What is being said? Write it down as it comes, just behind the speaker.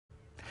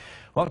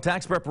Well,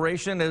 tax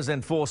preparation is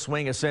in full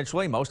swing,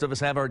 essentially. Most of us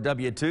have our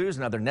W-2s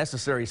and other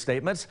necessary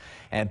statements.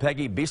 And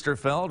Peggy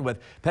Beasterfeld with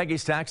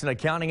Peggy's Tax and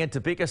Accounting in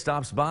Topeka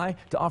stops by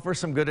to offer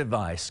some good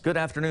advice. Good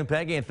afternoon,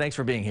 Peggy, and thanks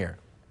for being here.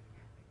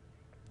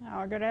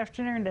 Oh, good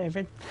afternoon,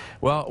 David.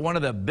 Well, one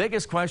of the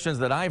biggest questions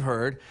that I've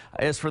heard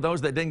is for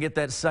those that didn't get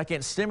that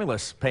second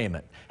stimulus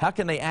payment. How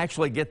can they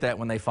actually get that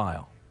when they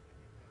file?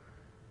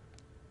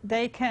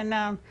 They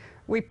can,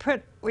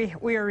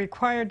 we are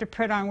required to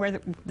put on where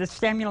the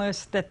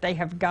stimulus that they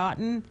have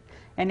gotten,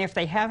 and if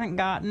they haven't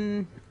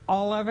gotten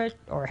all of it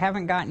or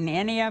haven't gotten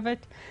any of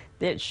it,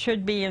 it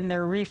should be in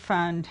their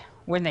refund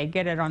when they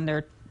get it on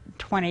their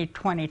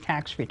 2020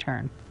 tax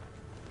return.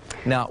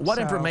 Now, what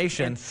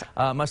information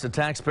must a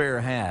taxpayer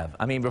have?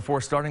 I mean,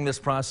 before starting this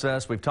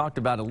process, we've talked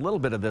about a little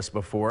bit of this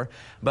before,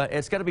 but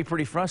it's got to be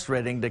pretty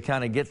frustrating to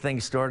kind of get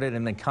things started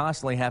and then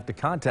constantly have to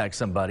contact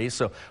somebody.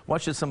 So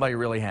what should somebody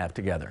really have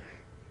together?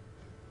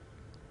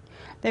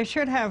 They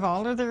should have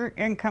all of their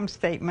income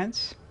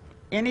statements,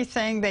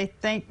 anything they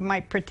think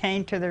might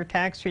pertain to their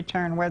tax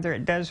return, whether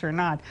it does or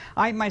not.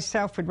 I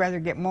myself would rather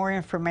get more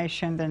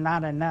information than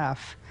not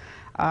enough.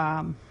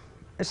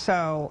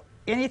 So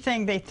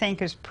anything they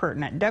think is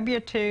pertinent.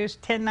 W-2s,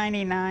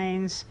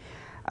 1099s,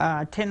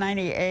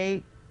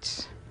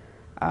 1098s,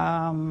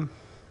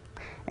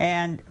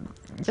 and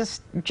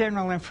just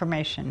general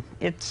information.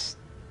 It's,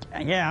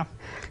 yeah.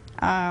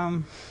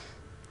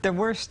 The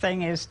worst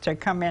thing is to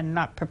come in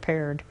not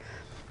prepared.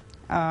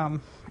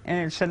 And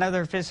it's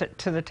another visit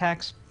to the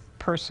tax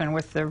person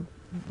with the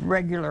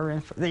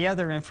the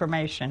other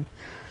information.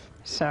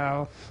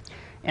 So,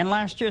 and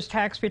last year's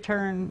tax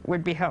return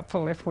would be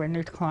helpful if we're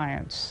new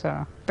clients.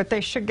 But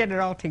they should get it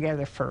all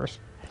together first.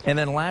 And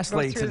then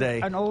lastly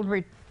today...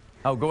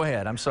 Oh, go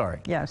ahead. I'm sorry.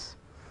 Yes.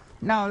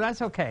 No,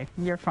 that's okay.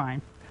 You're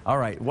fine. All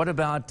right. What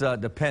about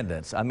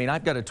dependents? I mean,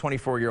 I've got a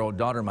 24-year-old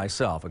daughter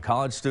myself, a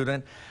college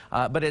student,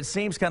 but it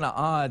seems kind of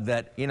odd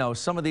that, you know,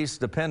 some of these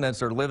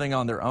dependents are living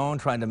on their own,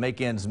 trying to make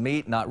ends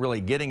meet, not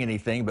really getting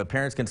anything, but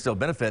parents can still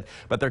benefit.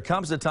 But there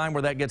comes a time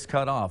where that gets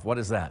cut off. What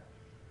is that?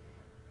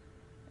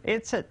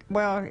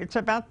 Well, it's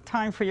about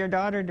time for your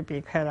daughter to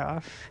be cut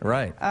off.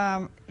 Right.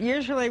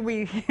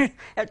 Usually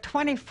at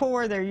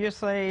 24, they're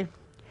usually,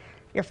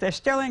 if they're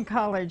still in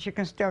college, you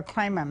can still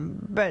claim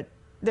them, but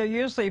they're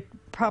usually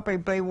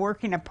probably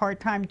working a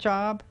part-time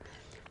job,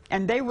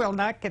 and they will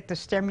not get the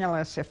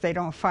stimulus if they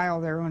don't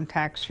file their own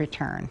tax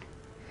return.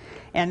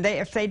 And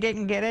if they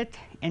didn't get it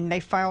and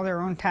they file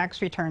their own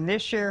tax return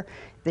this year,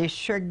 they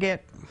should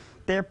get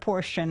their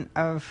portion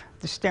of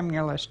the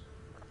stimulus,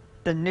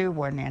 the new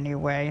one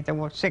anyway, the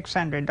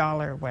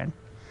 $600 one.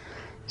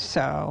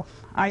 So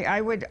I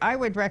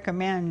would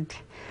recommend,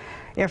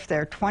 if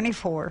they're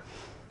 24,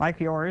 like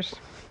yours,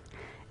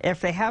 if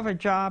they have a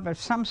job of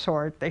some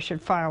sort, they should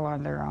file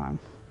on their own.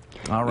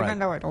 All right. Even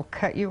though it'll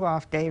cut you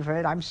off,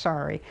 David, I'm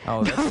sorry.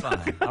 Oh, that's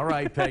fine. All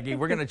right, Peggy,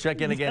 we're going to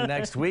check in again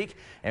next week,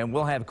 and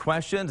we'll have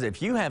questions.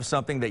 If you have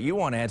something that you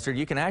want answered,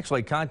 you can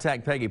actually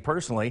contact Peggy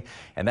personally,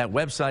 and that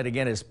website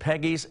again is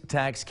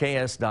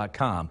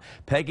peggystaxks.com,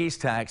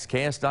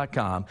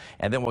 peggystaxks.com,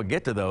 and then we'll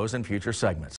get to those in future segments.